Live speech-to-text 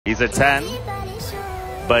He's a 10,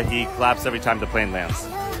 but he claps every time the plane lands.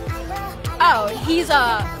 Oh, he's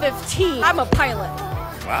a 15. I'm a pilot.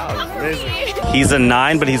 Wow, amazing. He's a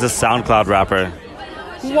 9, but he's a SoundCloud rapper.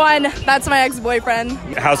 1. That's my ex-boyfriend.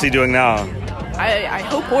 How's he doing now? I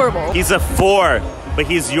hope horrible. He's a 4, but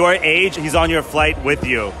he's your age. He's on your flight with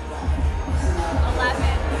you.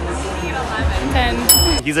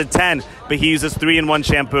 10. He's a 10, but he uses 3-in-1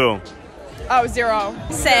 shampoo. Oh, 0.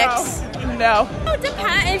 6. No. Oh,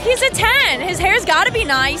 depends. If he's a 10, his hair's got to be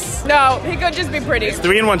nice. No, he could just be pretty. Is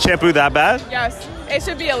 3-in-1 shampoo that bad? Yes, it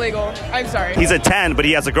should be illegal. I'm sorry. He's a 10, but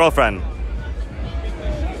he has a girlfriend.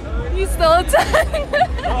 He's still a 10.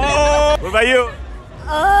 Oh! What about you?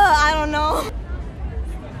 I don't know.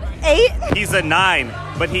 8? He's a 9,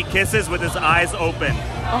 but he kisses with his eyes open.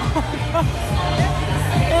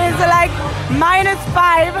 It's like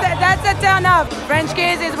 -5. That's a turn off. French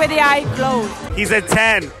kiss is with the eye closed. He's a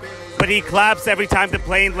 10, but he claps every time the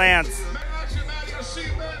plane lands.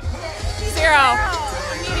 0.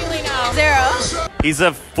 Immediately no. 0. He's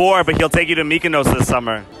a 4, but he'll take you to Mykonos this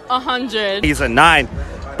summer. 100. He's a 9,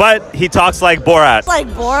 but he talks like Borat. Like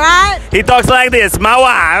Borat? He talks like this. My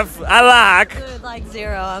wife, I like. Dude, like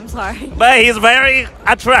 0. I'm sorry. But he's very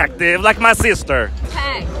attractive, like my sister.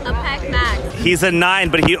 A peck max. He's a 9,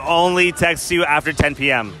 but he only texts you after 10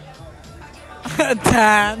 p.m.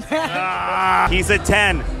 10. He's a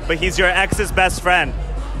 10, but he's your ex's best friend.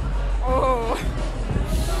 Oh.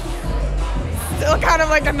 Still kind of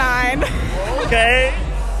like a 9. Okay.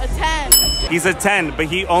 A 10. He's a 10, but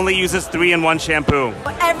he only uses 3-in-1 shampoo.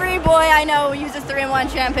 Every boy I know uses 3-in-1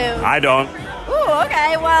 shampoo. I don't. Ooh,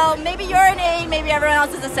 okay. Well, maybe you're an 8. Maybe everyone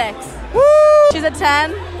else is a 6. Woo! She's a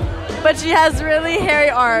 10, but she has really hairy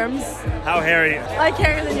arms. How hairy? Like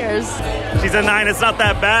hairier than yours. She's a 9, it's not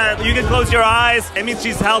that bad. You can close your eyes. It means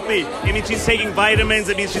she's healthy. It means she's taking vitamins.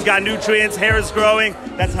 It means she's got nutrients. Hair is growing.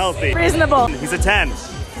 That's healthy. Reasonable. He's a 10,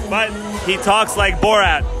 but he talks like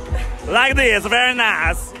Borat. Like this, very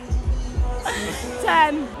nice.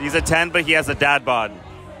 10. He's a 10, but he has a dad bod.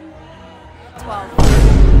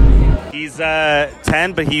 12. He's a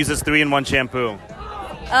 10, but he uses 3-in-1 shampoo.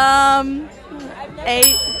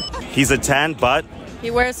 8. He's a 10, but He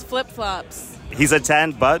wears flip-flops. he's a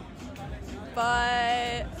 10, but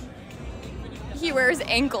But he wears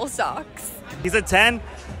ankle socks. he's a 10,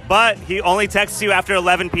 but he only texts you after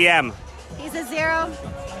 11 p.m. He's a 0.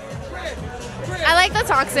 I like the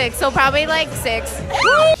toxic, so probably like 6.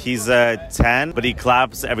 He's a 10, but he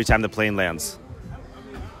claps every time the plane lands.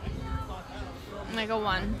 Like a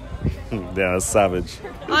 1. Yeah, that's savage.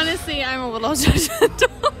 Honestly, I'm a little judgmental.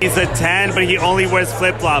 He's a 10, but he only wears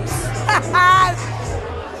flip-flops. -5.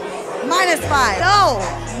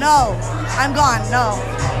 No. I'm gone.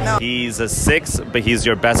 No. He's a 6, but he's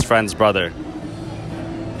your best friend's brother.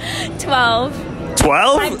 12.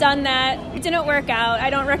 12? I've done that. It didn't work out. I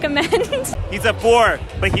don't recommend. He's a 4,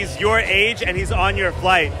 but he's your age and he's on your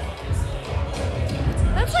flight.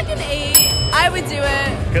 That's like an 8. I would do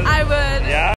it. I would. Yeah?